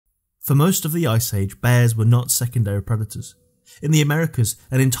For most of the Ice Age, bears were not secondary predators. In the Americas,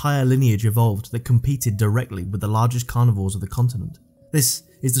 an entire lineage evolved that competed directly with the largest carnivores of the continent. This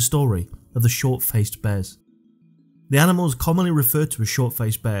is the story of the short-faced bears. The animals commonly referred to as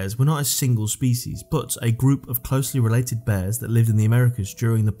short-faced bears were not a single species, but a group of closely related bears that lived in the Americas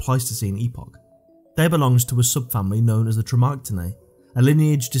during the Pleistocene epoch. They belonged to a subfamily known as the Tremarctinae, a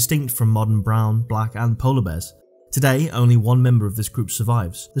lineage distinct from modern brown, black and polar bears. Today, only one member of this group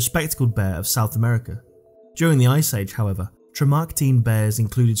survives, the spectacled bear of South America. During the Ice Age, however, Tremarctine bears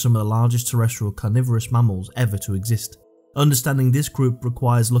included some of the largest terrestrial carnivorous mammals ever to exist. Understanding this group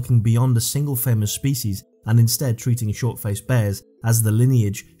requires looking beyond a single famous species and instead treating short-faced bears as the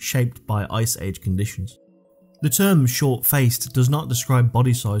lineage shaped by Ice Age conditions. The term short-faced does not describe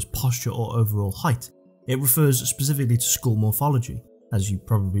body size, posture or overall height. It refers specifically to skull morphology, as you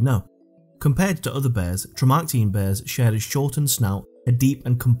probably know. Compared to other bears, Tremarctine bears shared a shortened snout, a deep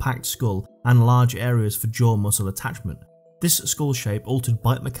and compact skull, and large areas for jaw muscle attachment. This skull shape altered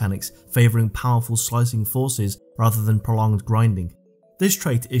bite mechanics, favouring powerful slicing forces rather than prolonged grinding. This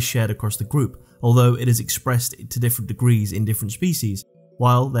trait is shared across the group, although it is expressed to different degrees in different species.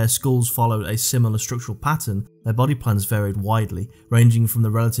 While their skulls followed a similar structural pattern, their body plans varied widely, ranging from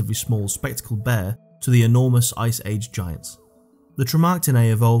the relatively small spectacled bear to the enormous Ice Age giants. The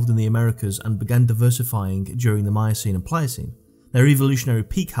Tremarctinae evolved in the Americas and began diversifying during the Miocene and Pliocene. Their evolutionary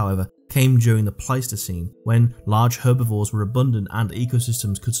peak, however, came during the Pleistocene, when large herbivores were abundant and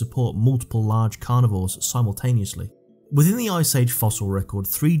ecosystems could support multiple large carnivores simultaneously. Within the Ice Age fossil record,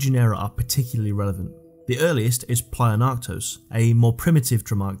 3 genera are particularly relevant. The earliest is Plionarctos, a more primitive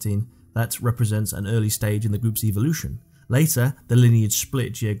Tremarctine that represents an early stage in the group's evolution. Later, the lineage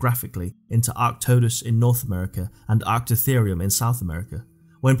split geographically into Arctodus in North America and Arctotherium in South America.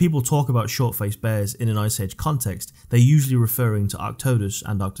 When people talk about short-faced bears in an Ice Age context, they're usually referring to Arctodus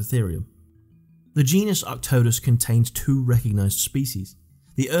and Arctotherium. The genus Arctodus contained 2 recognised species.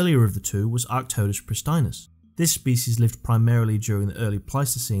 The earlier of the 2 was Arctodus Pristinus. This species lived primarily during the early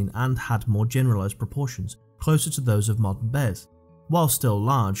Pleistocene and had more generalised proportions, closer to those of modern bears. While still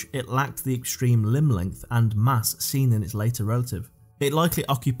large, it lacked the extreme limb length and mass seen in its later relative. It likely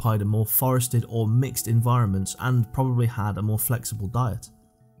occupied a more forested or mixed environments and probably had a more flexible diet.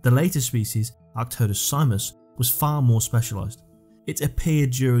 The later species, Arctodus Simus, was far more specialised. It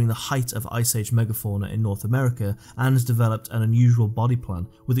appeared during the height of Ice Age megafauna in North America and developed an unusual body plan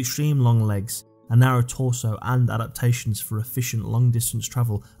with extreme long legs, a narrow torso and adaptations for efficient long-distance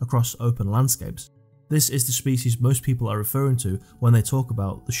travel across open landscapes. This is the species most people are referring to when they talk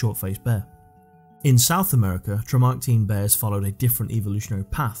about the short-faced bear. In South America, Tremarctine bears followed a different evolutionary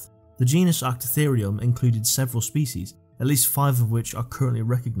path. The genus Arctotherium included several species, at least 5 of which are currently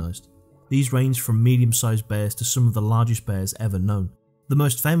recognised. These range from medium-sized bears to some of the largest bears ever known, the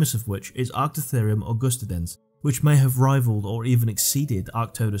most famous of which is Arctotherium augustidens, which may have rivaled or even exceeded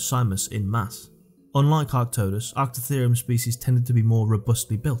Arctodus Simus in mass. Unlike Arctodus, Arctotherium species tended to be more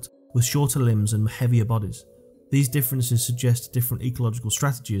robustly built, with shorter limbs and heavier bodies. These differences suggest different ecological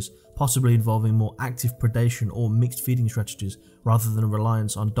strategies, possibly involving more active predation or mixed feeding strategies rather than a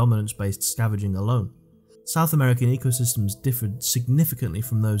reliance on dominance-based scavenging alone. South American ecosystems differed significantly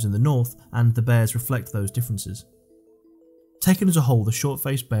from those in the north, and the bears reflect those differences. Taken as a whole, the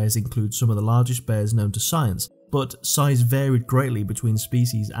short-faced bears include some of the largest bears known to science, but size varied greatly between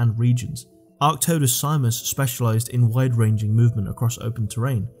species and regions. Arctodus Simus specialised in wide-ranging movement across open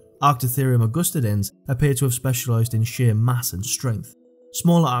terrain. Arctotherium augustidens appear to have specialised in sheer mass and strength.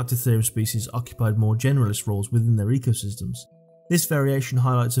 Smaller Arctotherium species occupied more generalist roles within their ecosystems. This variation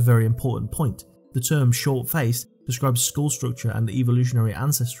highlights a very important point. The term short-faced describes skull structure and evolutionary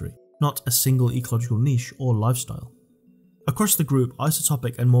ancestry, not a single ecological niche or lifestyle. Across the group,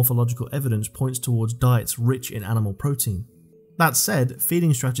 isotopic and morphological evidence points towards diets rich in animal protein. That said,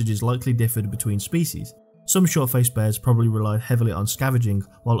 feeding strategies likely differed between species. Some short-faced bears probably relied heavily on scavenging,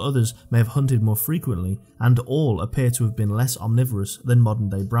 while others may have hunted more frequently, and all appear to have been less omnivorous than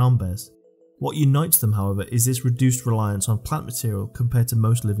modern-day brown bears. What unites them, however, is this reduced reliance on plant material compared to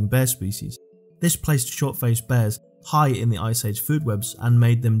most living bear species. This placed short-faced bears high in the Ice Age food webs and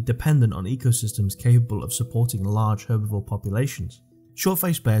made them dependent on ecosystems capable of supporting large herbivore populations.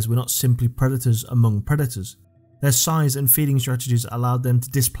 Short-faced bears were not simply predators among predators. Their size and feeding strategies allowed them to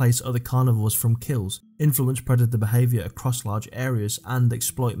displace other carnivores from kills, influence predator behaviour across large areas, and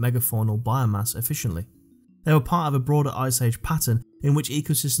exploit megafaunal biomass efficiently. They were part of a broader Ice Age pattern in which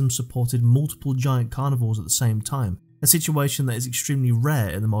ecosystems supported multiple giant carnivores at the same time, a situation that is extremely rare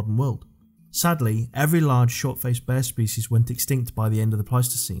in the modern world. Sadly, every large short-faced bear species went extinct by the end of the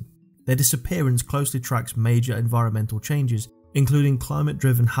Pleistocene. Their disappearance closely tracks major environmental changes including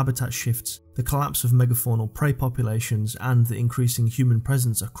climate-driven habitat shifts, the collapse of megafaunal prey populations, and the increasing human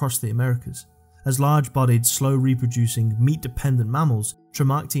presence across the Americas. As large-bodied, slow-reproducing, meat-dependent mammals,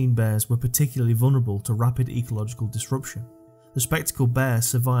 Tremarctine bears were particularly vulnerable to rapid ecological disruption. The spectacled bear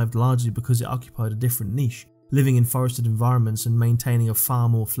survived largely because it occupied a different niche, living in forested environments and maintaining a far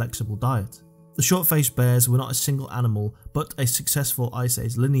more flexible diet. The short-faced bears were not a single animal, but a successful Ice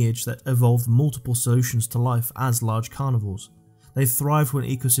Age lineage that evolved multiple solutions to life as large carnivores. They thrived when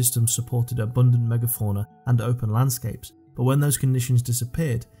ecosystems supported abundant megafauna and open landscapes, but when those conditions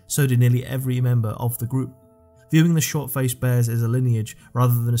disappeared, so did nearly every member of the group. Viewing the short-faced bears as a lineage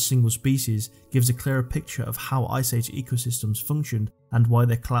rather than a single species gives a clearer picture of how Ice Age ecosystems functioned and why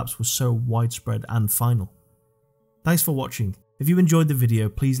their collapse was so widespread and final. Thanks for watching. If you enjoyed the video,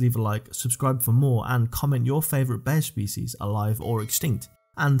 please leave a like, subscribe for more, and comment your favourite bear species, alive or extinct,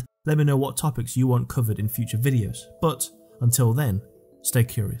 and let me know what topics you want covered in future videos. But until then, stay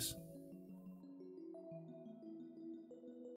curious.